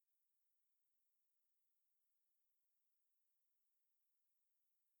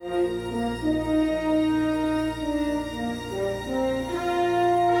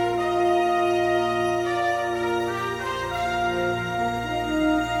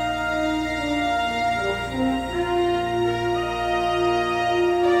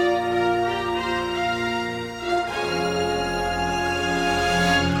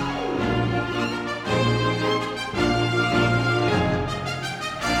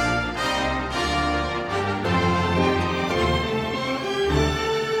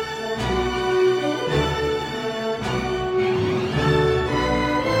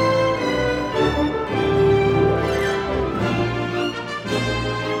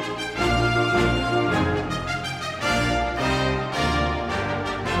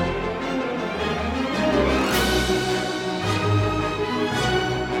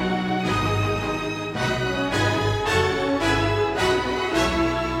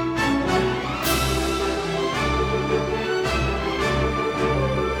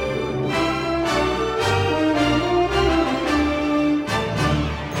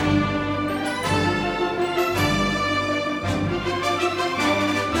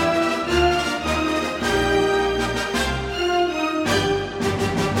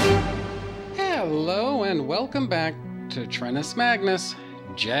Welcome back to Trennis Magnus,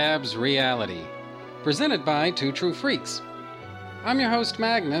 Jabs Reality, presented by Two True Freaks. I'm your host,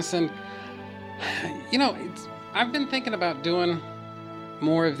 Magnus, and, I've been thinking about doing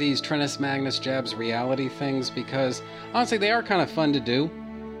more of these Trennis Magnus Jabs Reality things because, honestly, they are kind of fun to do,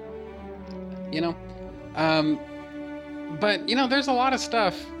 But, there's a lot of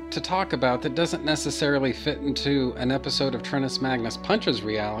stuff to talk about that doesn't necessarily fit into an episode of Trennis Magnus Punches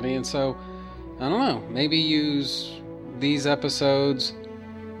Reality, and so I don't know, maybe use these episodes,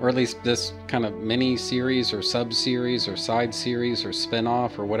 or at least this kind of mini-series or sub-series or side-series or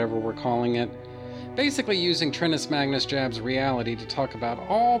spin-off or whatever we're calling it, basically using Trennis Magnus Jabs Reality to talk about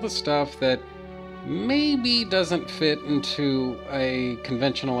all the stuff that maybe doesn't fit into a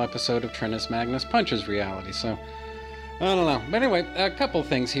conventional episode of Trennis Magnus Punches Reality. So, I don't know. But anyway, a couple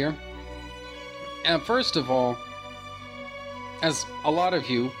things here. First of all, as a lot of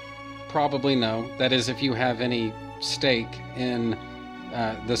you probably know, that is, if you have any stake in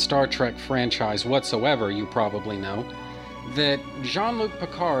the Star Trek franchise whatsoever, you probably know that Jean-Luc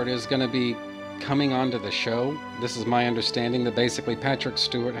Picard is going to be coming onto the show. This is my understanding, that basically Patrick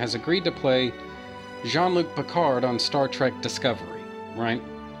Stewart has agreed to play Jean-Luc Picard on Star Trek Discovery, right?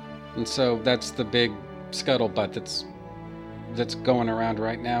 And so that's the big scuttlebutt that's going around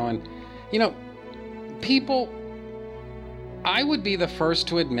right now. And, people, I would be the first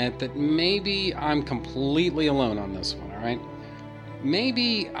to admit that maybe I'm completely alone on this one, all right?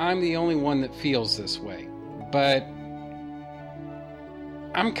 Maybe I'm the only one that feels this way, but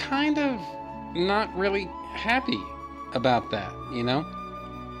I'm kind of not really happy about that,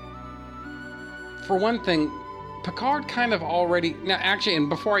 For one thing, Picard kind of already... Now, actually, and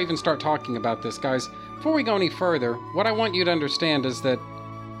before I even start talking about this, guys, before we go any further, what I want you to understand is that...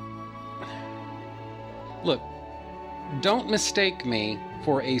 Look, don't mistake me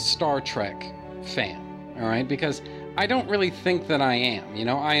for a Star Trek fan, all right? Because I don't really think that I am,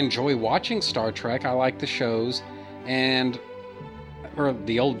 I enjoy watching Star Trek. I like the shows, or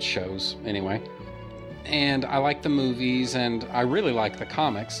the old shows, anyway. And I like the movies, and I really like the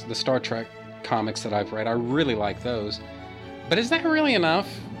comics, the Star Trek comics that I've read. I really like those. But is that really enough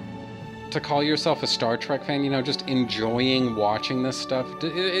to call yourself a Star Trek fan? Just enjoying watching this stuff? Do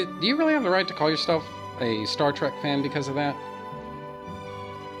you really have the right to call yourself a Star Trek fan because of that?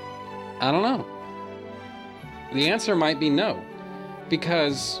 I don't know. The answer might be no.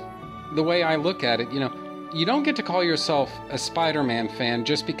 Because the way I look at it, you don't get to call yourself a Spider-Man fan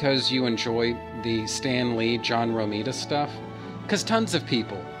just because you enjoy the Stan Lee, John Romita stuff. Because tons of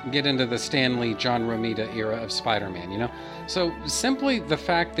people get into the Stan Lee, John Romita era of Spider-Man, So simply the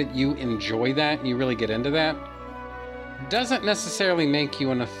fact that you enjoy that and you really get into that doesn't necessarily make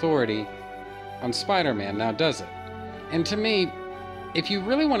you an authority on Spider-Man, now does it? And to me, if you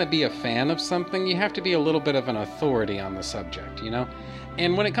really want to be a fan of something, you have to be a little bit of an authority on the subject,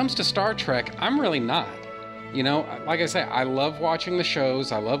 And when it comes to Star Trek, I'm really not. Like I say, I love watching the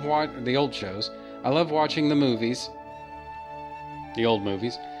shows. I love the old shows. I love watching the movies, the old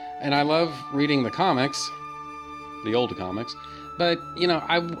movies. And I love reading the comics, the old comics. But,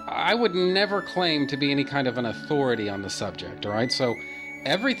 I would never claim to be any kind of an authority on the subject, all right? So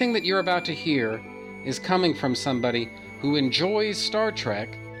everything that you're about to hear is coming from somebody who enjoys Star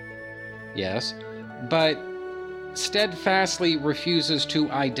Trek, yes, but steadfastly refuses to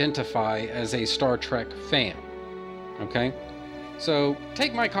identify as a Star Trek fan, okay? So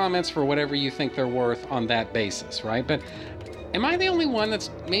take my comments for whatever you think they're worth on that basis, right? But am I the only one that's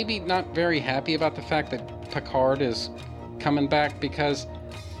maybe not very happy about the fact that Picard is coming back? Because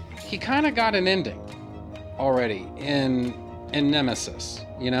he kind of got an ending already in Nemesis,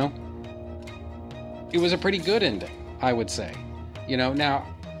 you know? It was a pretty good ending, I would say. You know, now,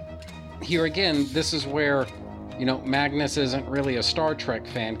 here again, this is where, you know, Magnus isn't really a Star Trek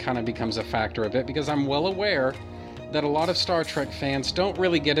fan kind of becomes a factor of it, because I'm well aware that a lot of Star Trek fans don't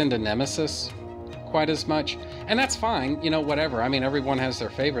really get into Nemesis quite as much. And that's fine, you know, whatever. I mean, everyone has their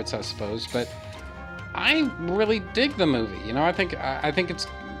favorites, I suppose, but I really dig the movie. You know, I think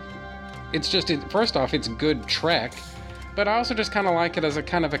it's just, first off, it's good Trek, but I also just kind of like it as a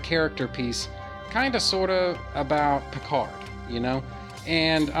kind of a character piece, kind of sort of about Picard, you know?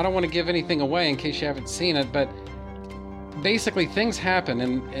 And I don't want to give anything away in case you haven't seen it, but basically things happen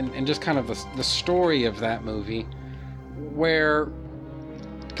in just kind of the story of that movie where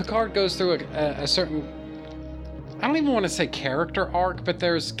Picard goes through a certain, I don't even want to say character arc, but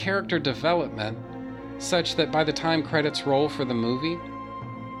there's character development such that by the time credits roll for the movie,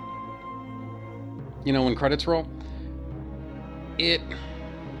 you know, when credits roll, it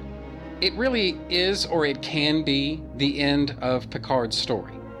really is, or it can be, the end of Picard's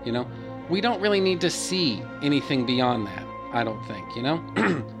story, you know? We don't really need to see anything beyond that, I don't think, you know?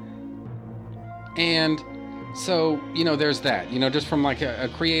 And so, you know, there's that, you know, just from like a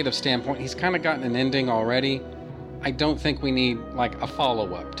creative standpoint, he's kind of gotten an ending already. I don't think we need like a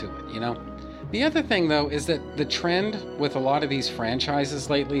follow-up to it, you know? The other thing, though, is that the trend with a lot of these franchises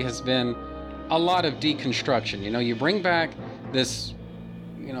lately has been a lot of deconstruction. You know, you bring back this,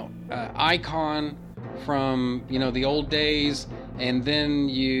 you know, icon from, you know, the old days, and then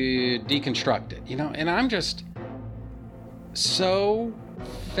you deconstruct it, you know? And I'm just so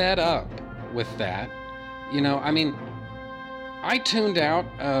fed up with that. You know, I mean, I tuned out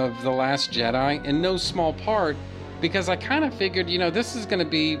of The Last Jedi in no small part because I kind of figured, you know, this is going to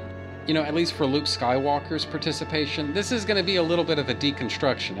be, you know, at least for Luke Skywalker's participation, this is going to be a little bit of a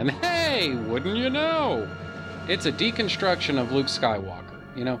deconstruction. And hey, wouldn't you know, it's a deconstruction of Luke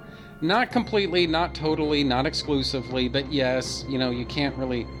Skywalker, you know? Not completely, not totally, not exclusively, but yes, you know, you can't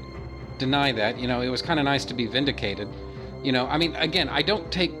really deny that. You know, it was kind of nice to be vindicated. You know, I mean, again, I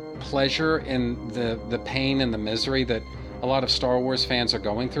don't take pleasure in the pain and the misery that a lot of Star Wars fans are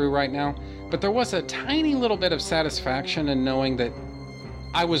going through right now, but there was a tiny little bit of satisfaction in knowing that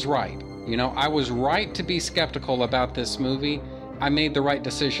I was right. You know, I was right to be skeptical about this movie. I made the right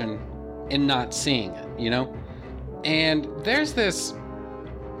decision in not seeing it, you know? And there's this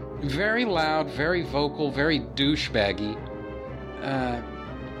very loud, very vocal, very douchebaggy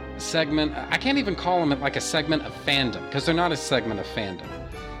segment. I can't even call them like a segment of fandom, because they're not a segment of fandom.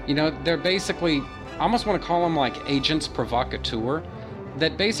 You know, they're basically, I almost want to call them like agents provocateur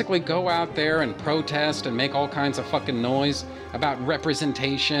that basically go out there and protest and make all kinds of fucking noise about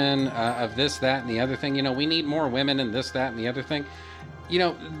representation of this, that, and the other thing. You know, we need more women in this, that, and the other thing. You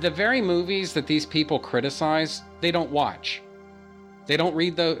know, the very movies that these people criticize, they don't watch. They don't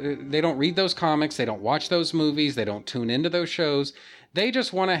read those comics. They don't watch those movies. They don't tune into those shows. They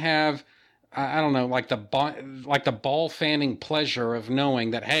just want to have, I don't know, like the ball fanning pleasure of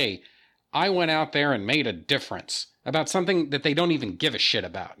knowing that, hey, I went out there and made a difference about something that they don't even give a shit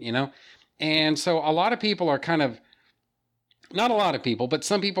about, you know? And so a lot of people are kind of, not a lot of people, but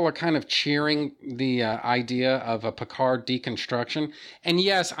some people are kind of cheering the idea of a Picard deconstruction. And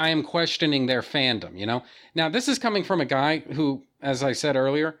yes, I am questioning their fandom, you know? Now, this is coming from a guy who, as I said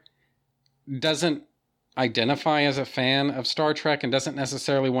earlier, doesn't identify as a fan of Star Trek and doesn't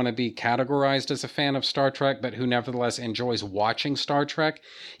necessarily want to be categorized as a fan of Star Trek, but who nevertheless enjoys watching Star Trek.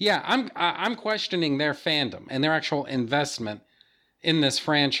 Yeah, I'm questioning their fandom and their actual investment in this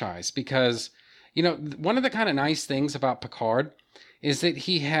franchise because, you know, one of the kind of nice things about Picard is that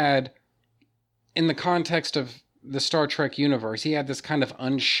he had, in the context of the Star Trek universe, he had this kind of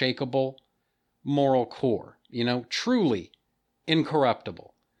unshakable moral core, you know, truly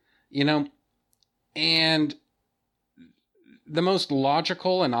incorruptible, you know. And the most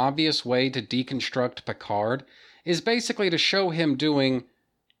logical and obvious way to deconstruct Picard is basically to show him doing,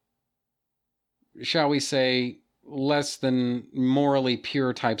 shall we say, less than morally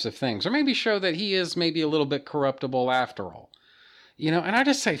pure types of things. Or maybe show that he is maybe a little bit corruptible after all. You know, and I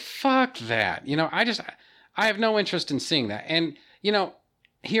just say, fuck that. You know, I have no interest in seeing that. And, you know,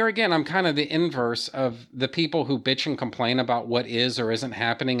 here again, I'm kind of the inverse of the people who bitch and complain about what is or isn't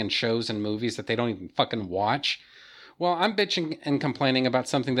happening in shows and movies that they don't even fucking watch. Well, I'm bitching and complaining about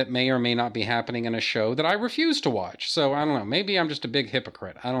something that may or may not be happening in a show that I refuse to watch. So I don't know. Maybe I'm just a big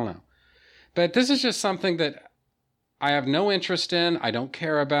hypocrite. I don't know. But this is just something that I have no interest in, I don't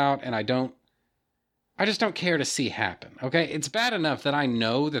care about, and I don't I just don't care to see happen. Okay, it's bad enough that I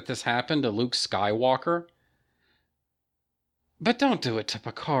know that this happened to Luke Skywalker, but don't do it to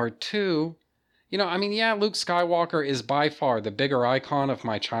Picard too. I mean, yeah, Luke Skywalker is by far the bigger icon of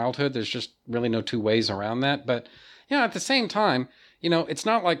my childhood. There's just really no two ways around that. But, at the same time, it's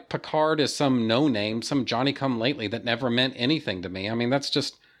not like Picard is some no-name, some Johnny-come-lately that never meant anything to me. I mean, that's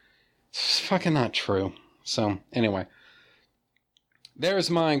just fucking not true. So, anyway,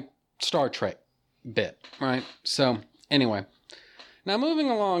 there's my Star Trek bit, right? So, anyway, now moving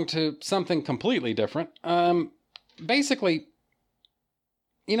along to something completely different. Basically,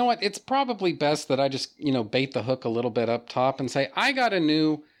 you know what? It's probably best that I just, bait the hook a little bit up top and say, I got a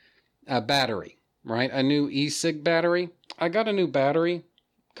new battery, right? A new e-cig battery. I got a new battery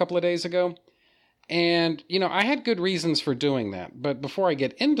a couple of days ago. And, I had good reasons for doing that. But before I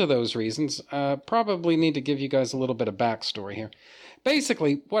get into those reasons, probably need to give you guys a little bit of backstory here.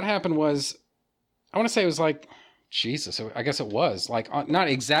 Basically, what happened was, I want to say it was like, Jesus, I guess it was like not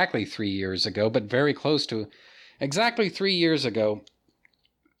exactly 3 years ago, but very close to exactly 3 years ago.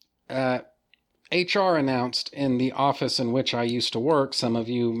 HR announced in the office in which I used to work. Some of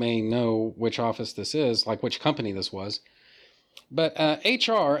you may know which office this is, like which company this was. But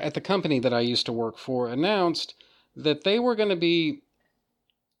HR at the company that I used to work for announced that they were going to be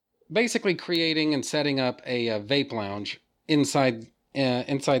basically creating and setting up a vape lounge inside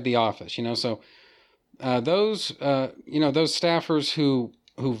the office. So those staffers who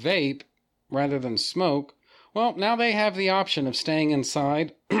vape rather than smoke, well, now they have the option of staying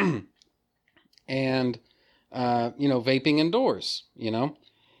inside and vaping indoors.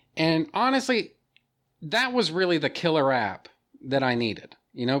 And honestly, that was really the killer app that I needed.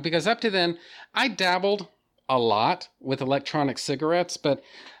 Because up to then I dabbled a lot with electronic cigarettes, but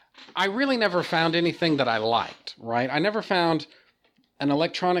I really never found anything that I liked. Right? I never found an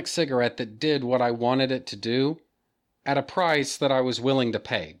electronic cigarette that did what I wanted it to do at a price that I was willing to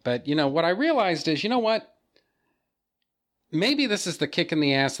pay. But, what I realized is, what? Maybe this is the kick in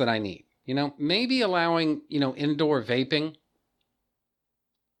the ass that I need. Maybe allowing, indoor vaping.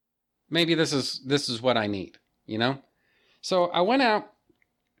 Maybe this is what I need, So I went out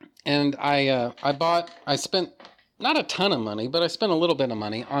and I spent not a ton of money, but I spent a little bit of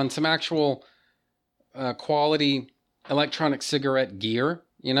money on some actual quality electronic cigarette gear,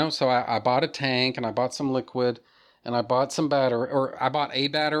 So I bought a tank and I bought some liquid and I bought some battery, or I bought a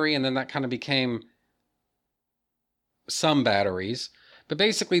battery, and then that kind of became some batteries. But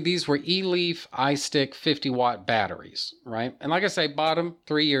basically these were eLeaf iStick 50-watt batteries, right? And like I say, bought them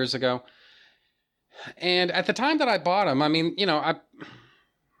 3 years ago. And at the time that I bought them, I mean, I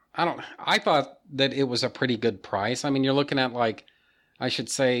thought that it was a pretty good price. I mean, you're looking at like, I should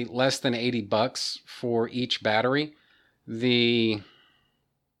say less than $80 for each battery. The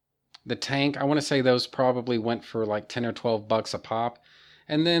tank, I want to say those probably went for like 10 or 12 bucks a pop.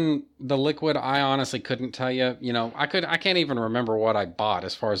 And then the liquid, I honestly couldn't tell you. I can't even remember what I bought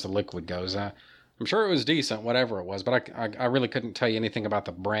as far as the liquid goes. I'm sure it was decent, whatever it was, but I really couldn't tell you anything about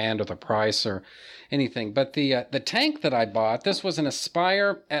the brand or the price or anything. But the tank that I bought, this was an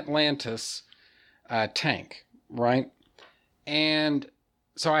Aspire Atlantis tank, right? And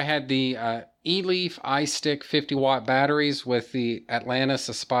so I had the eLeaf iStick 50-watt batteries with the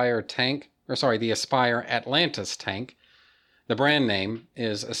Aspire Atlantis tank. The brand name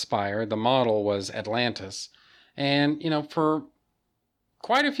is Aspire. The model was Atlantis. And, for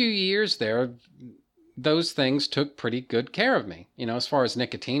quite a few years there, those things took pretty good care of me. As far as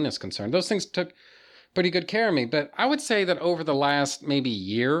nicotine is concerned, those things took pretty good care of me. But I would say that over the last maybe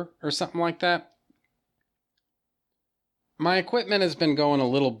year or something like that, my equipment has been going a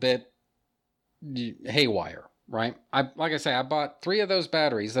little bit haywire, right? Like I say, I bought 3 of those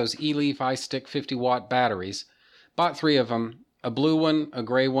batteries, those eLeaf iStick 50-watt batteries. Bought 3 of them, a blue one, a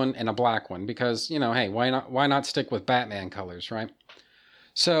gray one, and a black one, because, hey, why not stick with Batman colors, right?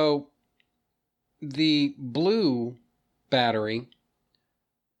 So the blue battery,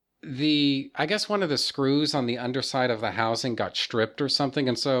 I guess one of the screws on the underside of the housing got stripped or something,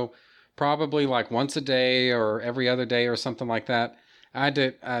 and so probably like once a day or every other day or something like that, I had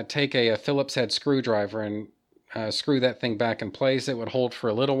to take a Phillips head screwdriver and screw that thing back in place. It would hold for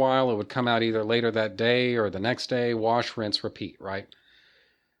a little while. It would come out either later that day or the next day, wash, rinse, repeat, right?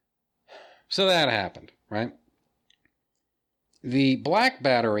 So that happened, right? The black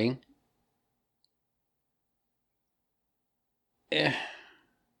battery, it's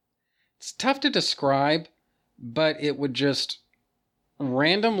tough to describe, but it would just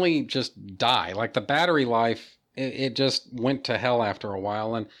randomly just die. Like the battery life, it just went to hell after a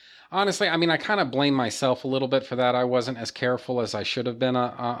while. And honestly, I mean, I kind of blame myself a little bit for that. I wasn't as careful as I should have been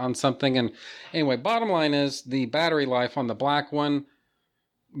on something. And anyway, bottom line is the battery life on the black one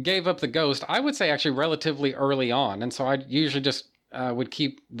gave up the ghost, I would say actually relatively early on. And so I usually just would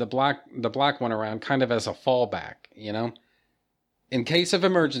keep the black one around kind of as a fallback, you know? In case of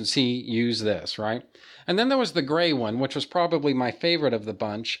emergency, use this, right? And then there was the gray one, which was probably my favorite of the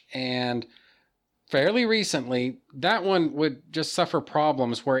bunch. And fairly recently, that one would just suffer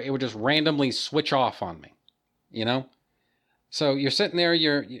problems where it would just randomly switch off on me, you know? So you're sitting there,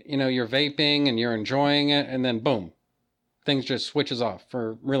 you're vaping and you're enjoying it, and then boom, things just switches off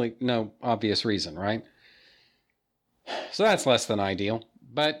for really no obvious reason, right? So that's less than ideal.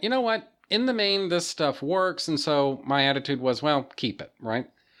 But you know what? In the main, this stuff works, and so my attitude was, well, keep it, right?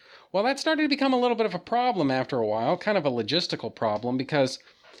 Well, that started to become a little bit of a problem after a while, kind of a logistical problem, because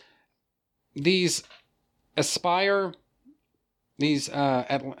these Aspire Atlantis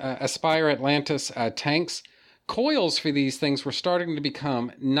tanks, coils for these things were starting to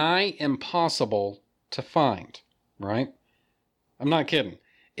become nigh impossible to find, right? I'm not kidding.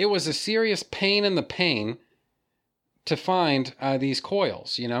 It was a serious pain in the pain to find these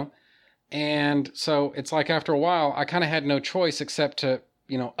coils, you know? And so it's like after a while, I kind of had no choice except to,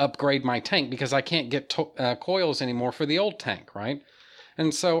 upgrade my tank because I can't get coils anymore for the old tank, right?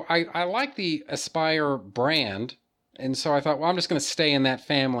 And so I like the Aspire brand. And so I thought, well, I'm just going to stay in that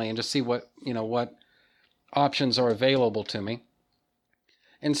family and just see what options are available to me.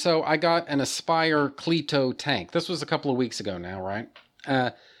 And so I got an Aspire Cleto tank. This was a couple of weeks ago now, right?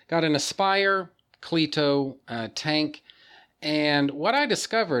 Got an Aspire Cleto tank. And what I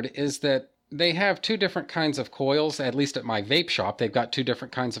discovered is that they have two different kinds of coils, at least at my vape shop. They've got two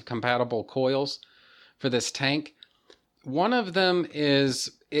different kinds of compatible coils for this tank. One of them it's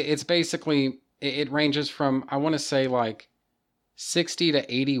basically, it ranges from, I want to say like 60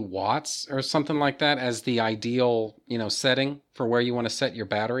 to 80 watts or something like that as the ideal, setting for where you want to set your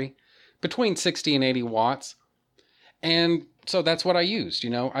battery. Between 60 and 80 watts. And so that's what I used,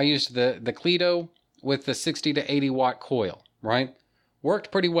 I used the Cleto with the 60 to 80 watt coil, right?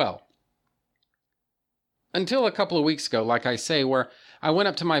 Worked pretty well. Until a couple of weeks ago, like I say, where I went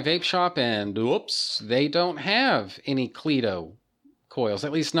up to my vape shop and oops, they don't have any Cleto coils,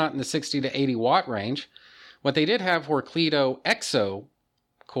 at least not in the 60 to 80 watt range. What they did have were Cleto Exo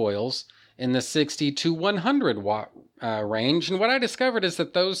coils in the 60 to 100 watt range. And what I discovered is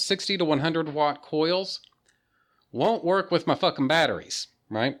that those 60 to 100 watt coils won't work with my fucking batteries,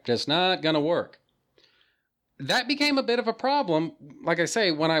 right? Just not gonna work. That became a bit of a problem, like I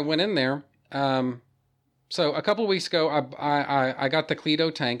say, when I went in there. So a couple of weeks ago, I got the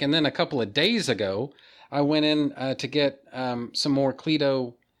Cleto tank, and then a couple of days ago, I went in to get some more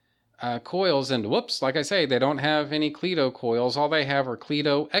Cleto coils, and whoops, like I say, they don't have any Cleto coils. All they have are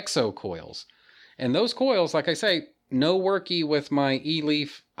Cleto Exo coils. And those coils, like I say, no worky with my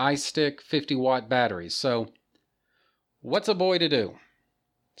eLeaf iStick 50 watt batteries. So what's a boy to do?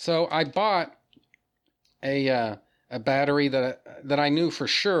 So I bought a battery that I knew for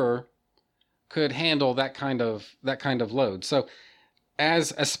sure could handle that kind of load. So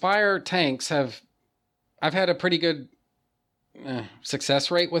as Aspire tanks I've had a pretty good success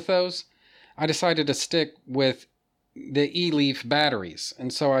rate with those. I decided to stick with the eLeaf batteries.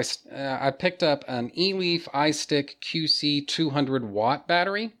 And so I picked up an eLeaf iStick QC 200 watt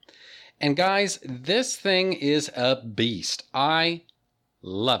battery. And guys, this thing is a beast. I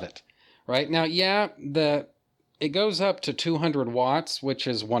love it. Right now, yeah, it goes up to 200 watts, which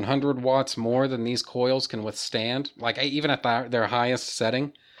is 100 watts more than these coils can withstand. Like even at their highest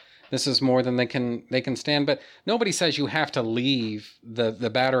setting, this is more than they can stand. But nobody says you have to leave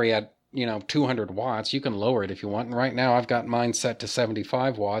the battery at 200 watts. You can lower it if you want. And right now, I've got mine set to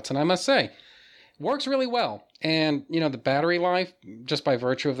 75 watts, and I must say, it works really well. And the battery life, just by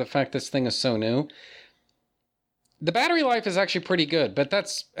virtue of the fact this thing is so new. The battery life is actually pretty good, but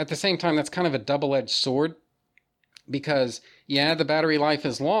that's at the same time, that's kind of a double-edged sword because, yeah, the battery life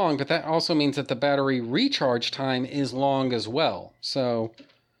is long, but that also means that the battery recharge time is long as well. So,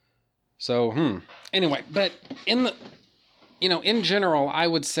 anyway, but in general, I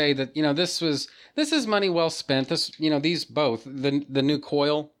would say that, this is money well spent. These both, the new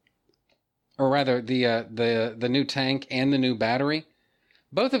coil, or rather the new tank and the new battery,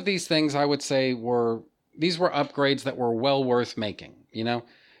 both of these things I would say these were upgrades that were well worth making,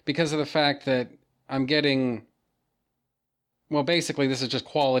 because of the fact that I'm getting, well, basically this is just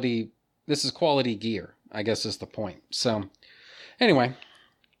quality gear, I guess is the point. So anyway,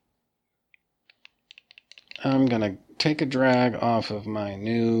 I'm going to take a drag off of my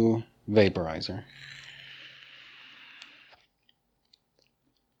new vaporizer.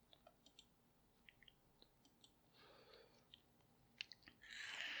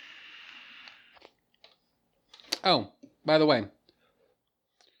 Oh, by the way,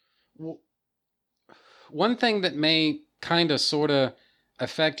 one thing that may kind of sort of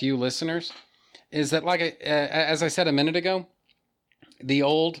affect you listeners is that, like as I said a minute ago, the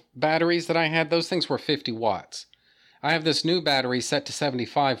old batteries that I had, those things were 50 watts. I have this new battery set to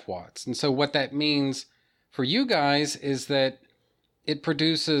 75 watts. And so what that means for you guys is that it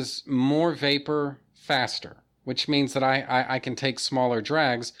produces more vapor faster, which means that I can take smaller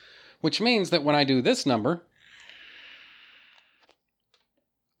drags, which means that when I do this number,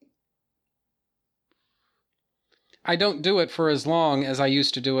 I don't do it for as long as I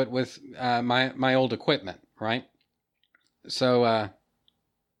used to do it with my old equipment, right? So, I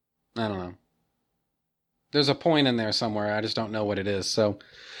don't know. There's a point in there somewhere. I just don't know what it is. So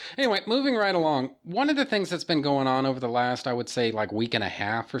anyway, moving right along. One of the things that's been going on over the last, I would say, like week and a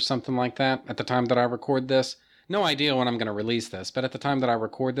half or something like that at the time that I record this. No idea when I'm going to release this, but at the time that I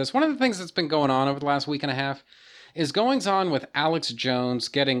record this, one of the things that's been going on over the last week and a half is goings on with Alex Jones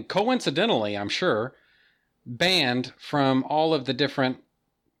getting, coincidentally, I'm sure, banned from all of the different,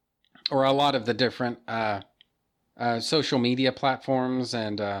 or a lot of the different social media platforms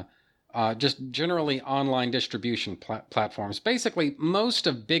and just generally online distribution platforms. Basically, most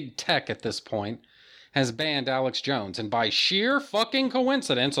of big tech at this point has banned Alex Jones. And by sheer fucking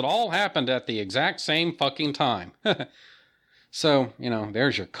coincidence, it all happened at the exact same fucking time. So,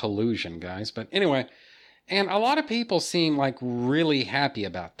 there's your collusion, guys. But anyway, and a lot of people seem like really happy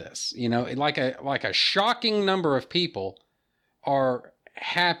about this. Like a shocking number of people are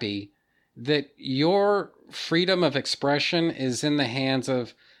happy that your freedom of expression is in the hands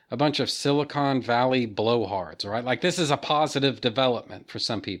of a bunch of Silicon Valley blowhards, right? Like, this is a positive development for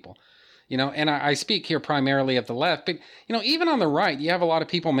some people, and I speak here primarily of the left, but, even on the right, you have a lot of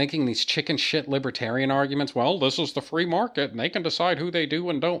people making these chicken shit libertarian arguments. Well, this is the free market and they can decide who they do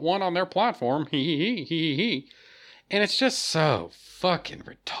and don't want on their platform. And it's just so fucking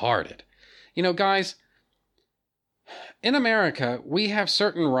retarded. Guys, in America, we have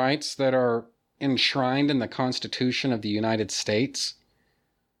certain rights that are enshrined in the Constitution of the United States.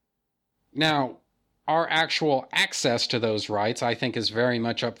 Now, our actual access to those rights, I think, is very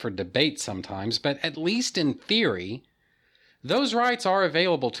much up for debate sometimes, but at least in theory, those rights are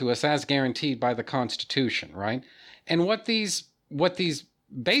available to us as guaranteed by the Constitution, right? And what these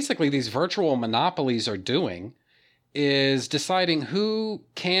basically these virtual monopolies are doing is deciding who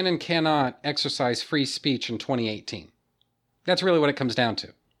can and cannot exercise free speech in 2018. That's really what it comes down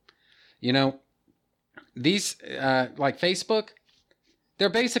to. These, like Facebook, they're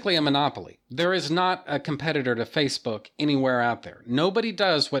basically a monopoly. There is not a competitor to Facebook anywhere out there. Nobody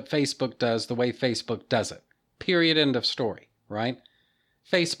does what Facebook does the way Facebook does it. Period. End of story, right?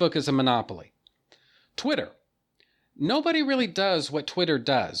 Facebook is a monopoly. Twitter. Nobody really does what Twitter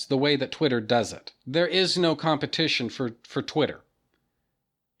does the way that Twitter does it. There is no competition for Twitter.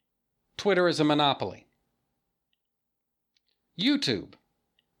 Twitter is a monopoly. YouTube.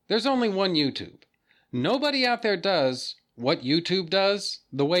 There's only one YouTube. Nobody out there does what YouTube does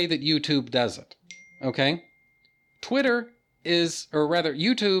the way that YouTube does it. Okay? YouTube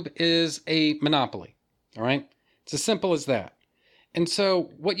is a monopoly. All right? It's as simple as that. And so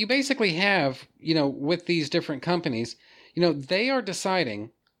what you basically have, with these different companies, they are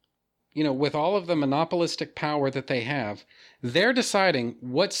deciding, with all of the monopolistic power that they have, they're deciding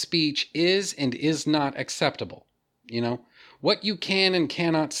what speech is and is not acceptable. What you can and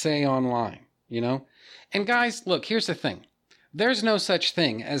cannot say online, And guys, look, here's the thing. There's no such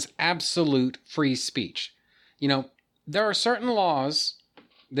thing as absolute free speech. There are certain laws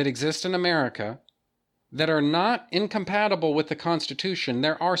that exist in America that are not incompatible with the Constitution.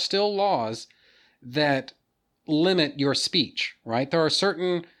 There are still laws that limit your speech, right? There are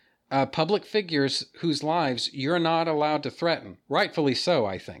certain public figures whose lives you're not allowed to threaten. Rightfully so,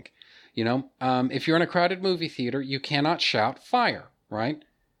 I think. If you're in a crowded movie theater, you cannot shout fire, right?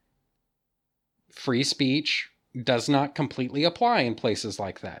 Free speech does not completely apply in places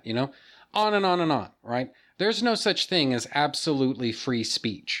like that, on and on and on, right? There's no such thing as absolutely free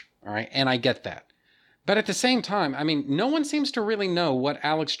speech, all right? And I get that. But at the same time, no one seems to really know what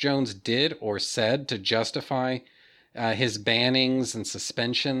Alex Jones did or said to justify his bannings and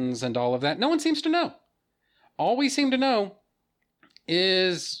suspensions and all of that. No one seems to know. All we seem to know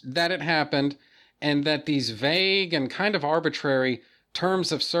is that it happened and that these vague and kind of arbitrary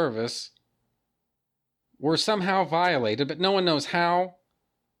terms of service were somehow violated, but no one knows how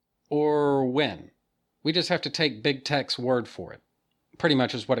or when. We just have to take big tech's word for it. Pretty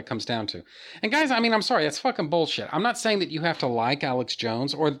much is what it comes down to. And guys, I'm sorry, that's fucking bullshit. I'm not saying that you have to like Alex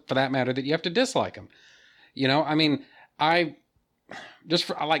Jones, or for that matter, that you have to dislike him. I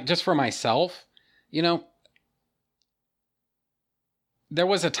just for myself, there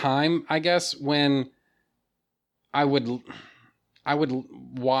was a time, I guess, when I would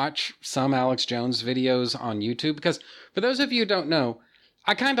watch some Alex Jones videos on YouTube, because for those of you who don't know,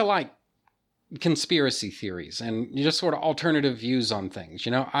 I kind of like conspiracy theories and just sort of alternative views on things.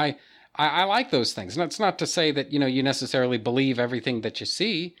 I like those things. And that's not to say that, you necessarily believe everything that you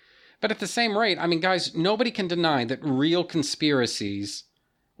see, but at the same rate, I mean, guys, nobody can deny that real conspiracies,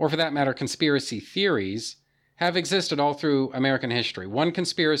 or for that matter, conspiracy theories, have existed all through American history. One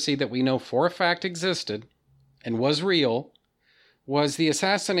conspiracy that we know for a fact existed and was real was the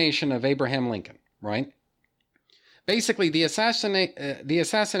assassination of Abraham Lincoln, right? Basically, the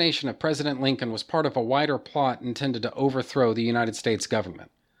assassination of President Lincoln was part of a wider plot intended to overthrow the United States government.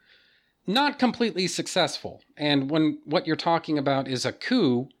 Not completely successful, and when what you're talking about is a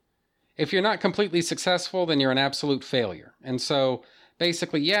coup, if you're not completely successful, then you're an absolute failure. And so,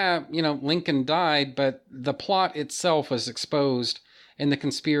 basically, Lincoln died, but the plot itself was exposed, and the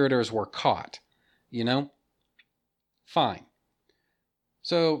conspirators were caught, Fine.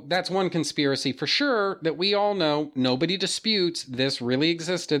 So that's one conspiracy for sure that we all know, nobody disputes, this really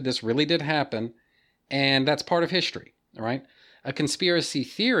existed, this really did happen, and that's part of history, all right? A conspiracy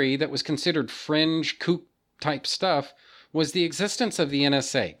theory that was considered fringe coup type stuff was the existence of the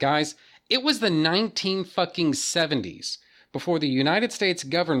NSA. Guys, it was the 1970s before the United States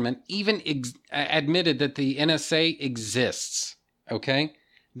government even admitted that the NSA exists, okay?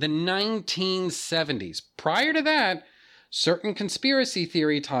 The 1970s. Prior to that, certain conspiracy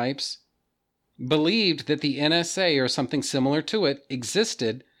theory types believed that the NSA or something similar to it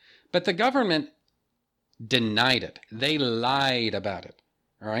existed, but the government denied it. They lied about it.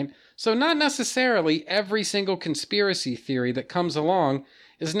 All right? So not necessarily every single conspiracy theory that comes along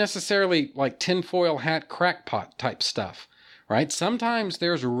is necessarily like tinfoil hat crackpot type stuff, right? Sometimes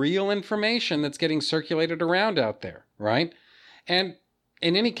there's real information that's getting circulated around out there, right? And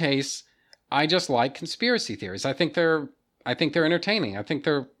in any case, I just like conspiracy theories. I think they're entertaining. I think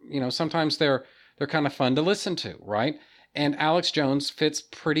they're, sometimes they're kind of fun to listen to, right? And Alex Jones fits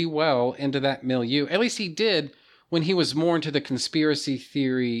pretty well into that milieu. At least he did when he was more into the conspiracy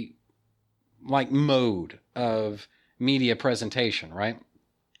theory like mode of media presentation, right?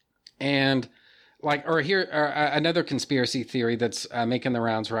 And another conspiracy theory that's making the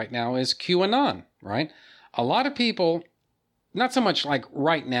rounds right now is QAnon, right? A lot of people, not so much like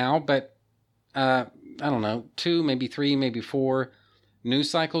right now, but I don't know, 2, maybe 3, maybe 4 news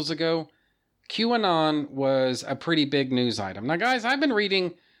cycles ago, QAnon was a pretty big news item. Now, guys, I've been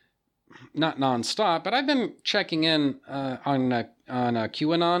reading, not nonstop, but I've been checking in on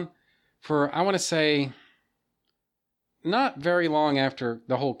QAnon for, I want to say, not very long after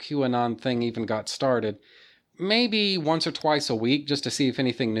the whole QAnon thing even got started. Maybe once or twice a week just to see if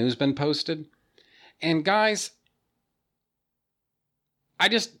anything new's been posted. And guys,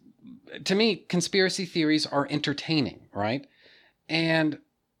 to me, conspiracy theories are entertaining, right? And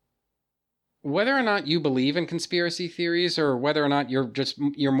whether or not you believe in conspiracy theories, or whether or not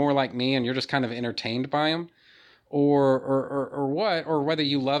you're more like me and you're just kind of entertained by them, or what, or whether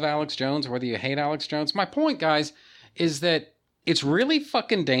you love Alex Jones or whether you hate Alex Jones, my point, guys, is that it's really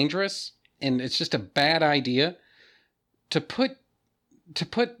fucking dangerous, and it's just a bad idea to put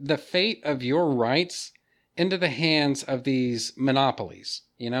the fate of your rights into the hands of these monopolies,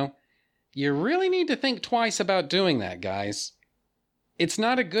 You really need to think twice about doing that, guys. It's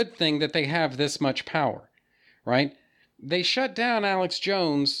not a good thing that they have this much power, right? They shut down Alex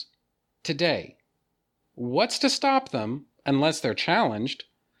Jones today. What's to stop them, unless they're challenged,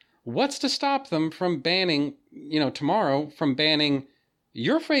 what's to stop them from banning, tomorrow, from banning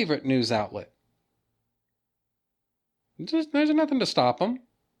your favorite news outlet? There's nothing to stop them.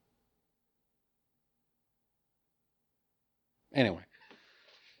 Anyway,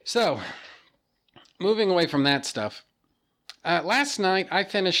 so moving away from that stuff, last night I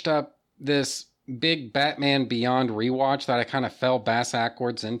finished up this big Batman Beyond rewatch that I kind of fell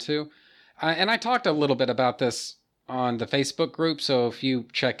backwards into. And I talked a little bit about this on the Facebook group, so if you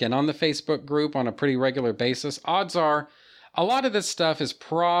check in on the Facebook group on a pretty regular basis, odds are a lot of this stuff is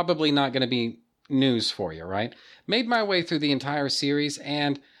probably not going to be news for you, right? Made my way through the entire series,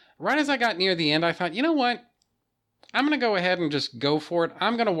 and right as I got near the end, I thought, you know what? I'm going to go ahead and just go for it.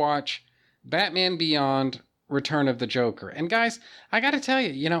 I'm going to watch Batman Beyond Return of the Joker. And guys, I got to tell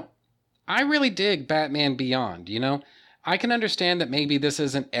you, I really dig Batman Beyond, I can understand that maybe this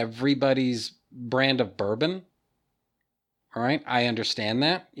isn't everybody's brand of bourbon. All right, I understand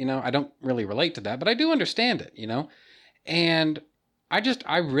that. I don't really relate to that, but I do understand it, And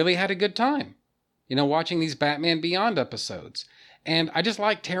I really had a good time, watching these Batman Beyond episodes. And I just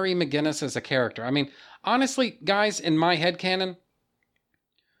like Terry McGinnis as a character. I mean, honestly, guys, in my headcanon,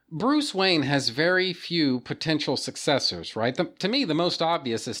 Bruce Wayne has very few potential successors, right? To me, the most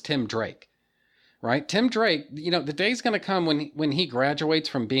obvious is Tim Drake, right? Tim Drake, the day's going to come when he graduates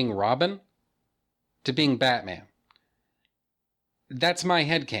from being Robin to being Batman. That's my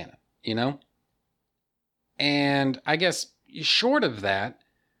headcanon, And I guess short of that,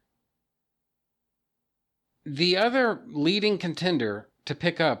 the other leading contender to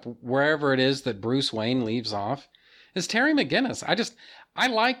pick up wherever it is that Bruce Wayne leaves off is Terry McGinnis. I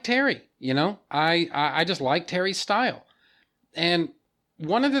like Terry, I just like Terry's style. And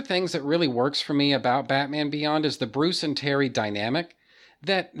one of the things that really works for me about Batman Beyond is the Bruce and Terry dynamic,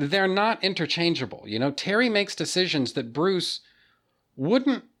 that they're not interchangeable. Terry makes decisions that Bruce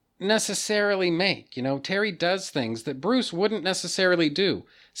wouldn't necessarily make. Terry does things that Bruce wouldn't necessarily do,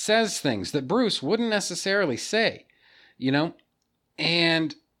 says things that Bruce wouldn't necessarily say,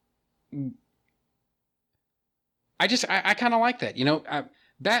 and I kind of like that.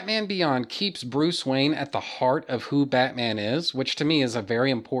 Batman Beyond keeps Bruce Wayne at the heart of who Batman is, which to me is a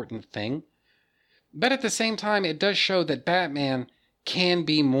very important thing. But at the same time, it does show that Batman can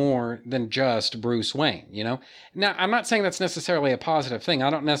be more than just Bruce Wayne, Now, I'm not saying that's necessarily a positive thing.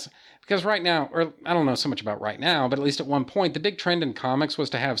 Because right now, or I don't know so much about right now, but at least at one point, the big trend in comics was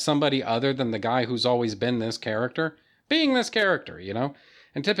to have somebody other than the guy who's always been this character being this character,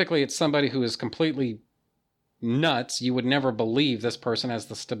 And typically it's somebody who is completely nuts. You would never believe this person has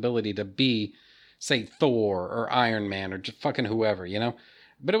the stability to be, say, Thor or Iron Man or just fucking whoever,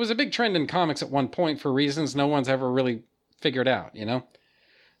 But it was a big trend in comics at one point for reasons no one's ever really figured out,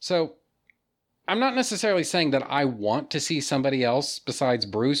 So I'm not necessarily saying that I want to see somebody else besides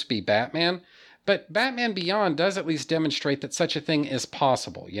Bruce be Batman, but Batman Beyond does at least demonstrate that such a thing is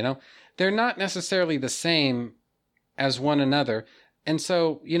possible, They're not necessarily the same as one another. And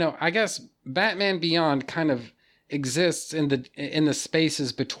so, I guess Batman Beyond kind of exists in the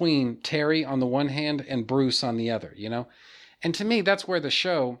spaces between Terry on the one hand and Bruce on the other, And to me, that's where the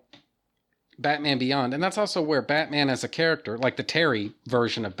show Batman Beyond, and that's also where Batman as a character, like the Terry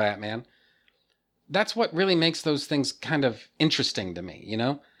version of Batman, that's what really makes those things kind of interesting to me,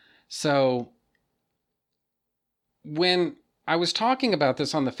 So when I was talking about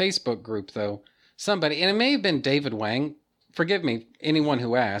this on the Facebook group, though, somebody, and it may have been David Wang, forgive me, anyone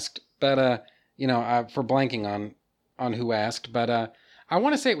who asked, but, for blanking on who asked, but I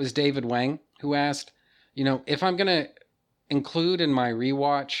want to say it was David Wang who asked, if I'm going to include in my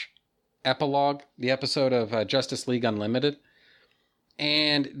rewatch epilogue the episode of Justice League Unlimited.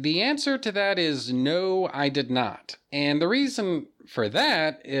 And the answer to that is no, I did not. And the reason for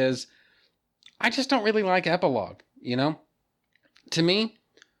that is I just don't really like epilogue, To me,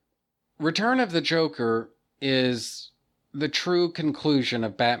 Return of the Joker is the true conclusion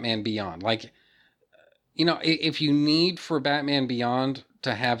of Batman Beyond. Like, if you need for Batman Beyond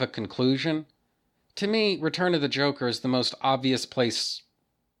to have a conclusion, to me, Return of the Joker is the most obvious place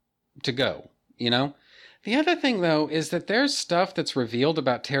to go, The other thing, though, is that there's stuff that's revealed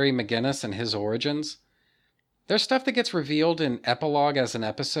about Terry McGinnis and his origins. There's stuff that gets revealed in epilogue as an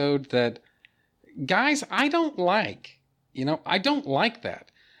episode that, guys, I don't like. I don't like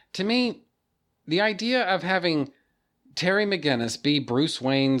that. To me, the idea of having Terry McGinnis be Bruce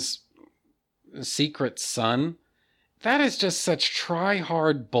Wayne's secret son, that is just such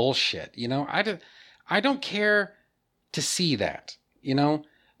try-hard bullshit, I don't care to see that,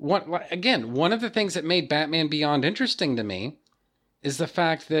 One of the things that made Batman Beyond interesting to me is the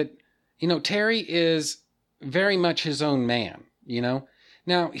fact that, Terry is very much his own man,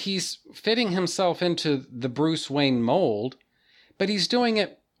 Now, he's fitting himself into the Bruce Wayne mold, but he's doing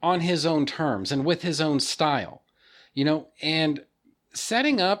it on his own terms and with his own style, and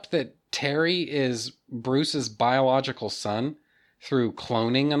setting up that Terry is Bruce's biological son through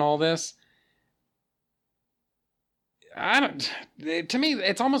cloning and all this, to me,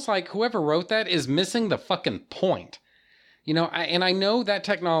 it's almost like whoever wrote that is missing the fucking point. And I know that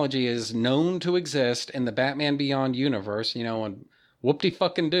technology is known to exist in the Batman Beyond universe, and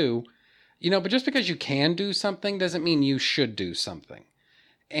whoop-de-fucking-do, but just because you can do something doesn't mean you should do something.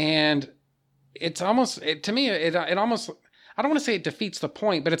 And it's almost, to me, it almost, I don't want to say it defeats the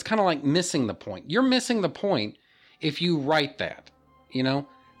point, but it's kind of like missing the point. You're missing the point if you write that,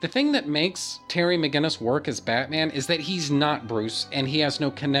 The thing that makes Terry McGinnis work as Batman is that he's not Bruce, and he has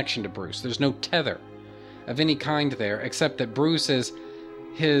no connection to Bruce. There's no tether of any kind there, except that Bruce is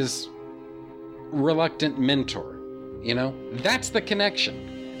his reluctant mentor, That's the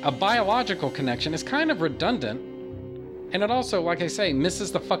connection. A biological connection is kind of redundant, and it also, like I say,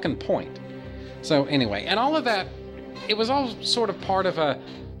 misses the fucking point. So anyway, and all of that, it was all sort of part of or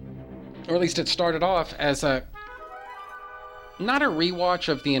at least it started off as not a rewatch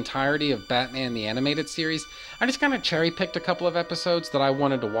of the entirety of Batman the Animated Series. I just kind of cherry-picked a couple of episodes that I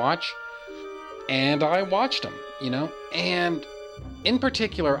wanted to watch, and I watched them, And in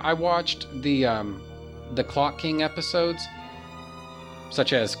particular, I watched the Clock King episodes,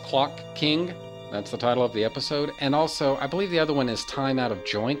 such as Clock King, that's the title of the episode, and also, I believe the other one is Time Out of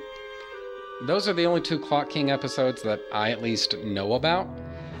Joint. Those are the only 2 Clock King episodes that I at least know about.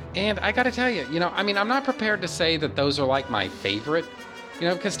 And I gotta tell you, I'm not prepared to say that those are like my favorite,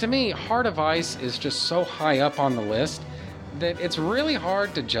 because to me, Heart of Ice is just so high up on the list that it's really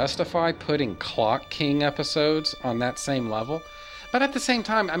hard to justify putting Clock King episodes on that same level. But at the same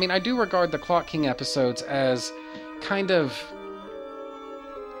time, I do regard the Clock King episodes as kind of,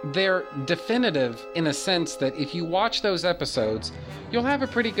 they're definitive in a sense that if you watch those episodes, you'll have a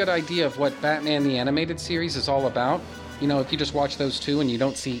pretty good idea of what Batman the Animated Series is all about. If you just watch those 2 and you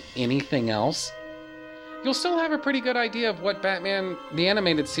don't see anything else, you'll still have a pretty good idea of what Batman the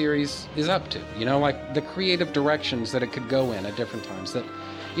Animated Series is up to. Like the creative directions that it could go in at different times. That,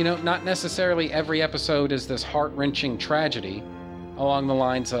 not necessarily every episode is this heart-wrenching tragedy along the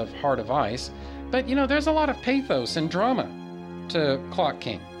lines of Heart of Ice, but, there's a lot of pathos and drama to Clock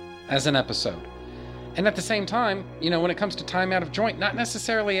King as an episode. And at the same time, when it comes to Time Out of Joint, not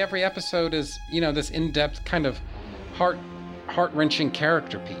necessarily every episode is, this in-depth kind of heart-wrenching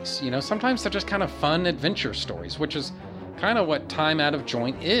character piece. Sometimes they're just kind of fun adventure stories, which is kind of what Time Out of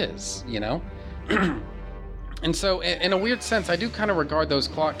Joint is, And so, in a weird sense, I do kind of regard those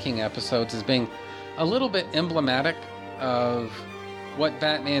Clock King episodes as being a little bit emblematic of what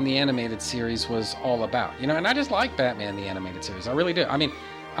Batman the Animated Series was all about. And I just like Batman the Animated Series. I really do.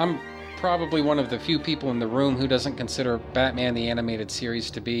 I'm probably one of the few people in the room who doesn't consider Batman the Animated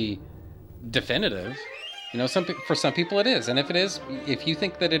Series to be definitive. For some people it is. And if it is, if you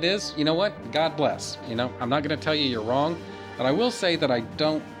think that it is, you know what? God bless. I'm not going to tell you you're wrong, but I will say that I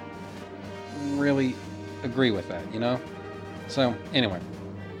don't really agree with that, So, anyway.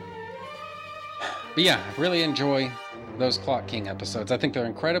 But yeah, I really enjoy those Clock King episodes. I think they're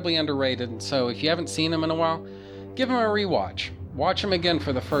incredibly underrated. So if you haven't seen them in a while, give them a rewatch. Watch them again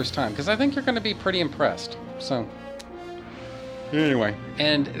for the first time, because I think you're going to be pretty impressed. So, anyway,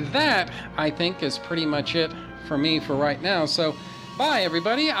 and that, I think, is pretty much it for me for right now. So, bye,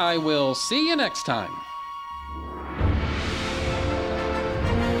 everybody. I will see you next time.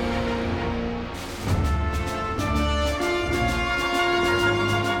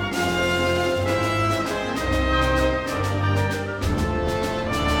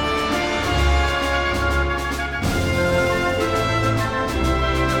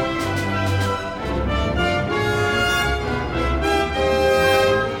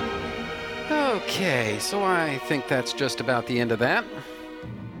 So I think that's just about the end of that.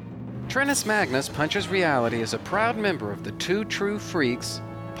 Trentus Magnus Punches Reality is a proud member of the Two True Freaks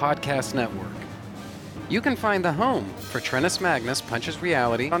podcast network. You can find the home for Trentus Magnus Punches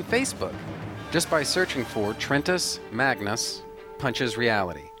Reality on Facebook just by searching for Trentus Magnus Punches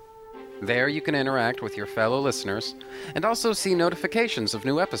Reality. There you can interact with your fellow listeners and also see notifications of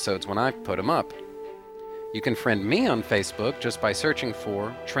new episodes when I put them up. You can friend me on Facebook just by searching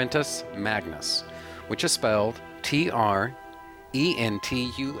for Trentus Magnus, which is spelled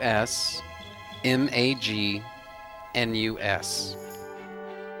TrentusMagnus.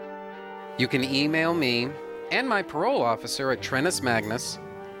 You can email me and my parole officer at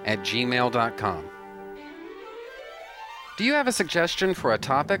TrentusMagnus@gmail.com. Do you have a suggestion for a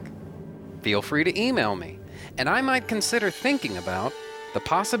topic? Feel free to email me, and I might consider thinking about the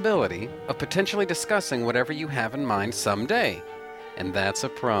possibility of potentially discussing whatever you have in mind someday. And that's a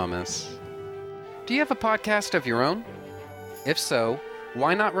promise. Do you have a podcast of your own? If so,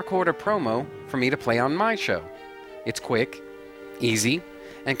 why not record a promo for me to play on my show? It's quick, easy,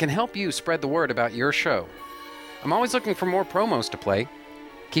 and can help you spread the word about your show. I'm always looking for more promos to play.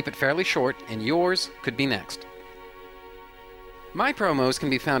 Keep it fairly short, and yours could be next. My promos can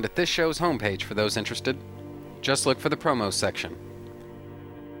be found at this show's homepage for those interested. Just look for the promos section.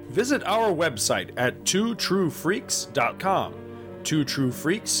 Visit our website at twotruefreaks.com. Two True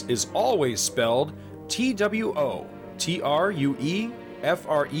Freaks is always spelled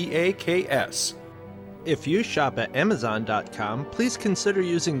TWOTRUEFREAKS. If you shop at Amazon.com, please consider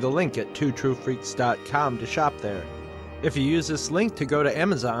using the link at twotruefreaks.com to shop there. If you use this link to go to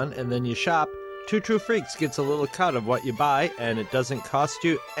Amazon and then you shop, Two True Freaks gets a little cut of what you buy, and it doesn't cost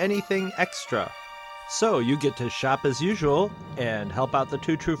you anything extra. So you get to shop as usual and help out the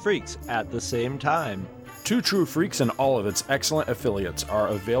Two True Freaks at the same time. Two True Freaks and all of its excellent affiliates are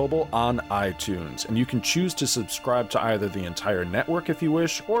available on iTunes, and you can choose to subscribe to either the entire network if you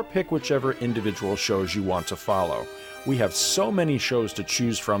wish, or pick whichever individual shows you want to follow. We have so many shows to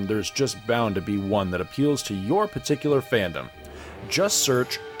choose from, there's just bound to be one that appeals to your particular fandom. Just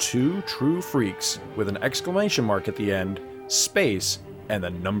search Two True Freaks with an exclamation mark at the end, space, and the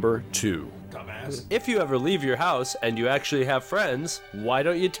number 2. Dumbass. If you ever leave your house and you actually have friends, why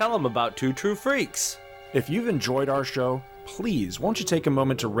don't you tell them about Two True Freaks? If you've enjoyed our show, please won't you take a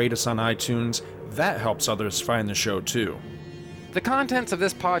moment to rate us on iTunes? That helps others find the show too. The contents of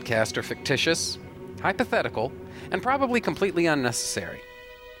this podcast are fictitious, hypothetical, and probably completely unnecessary.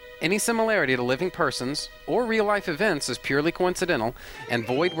 Any similarity to living persons or real-life events is purely coincidental and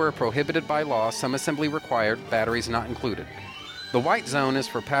void where prohibited by law, some assembly required, batteries not included. The white zone is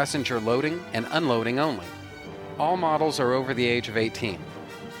for passenger loading and unloading only. All models are over the age of 18.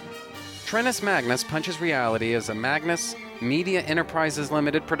 Trennis Magnus Punches Reality is a Magnus Media Enterprises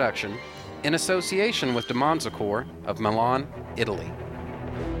Limited production in association with DeMonzicore of Milan, Italy.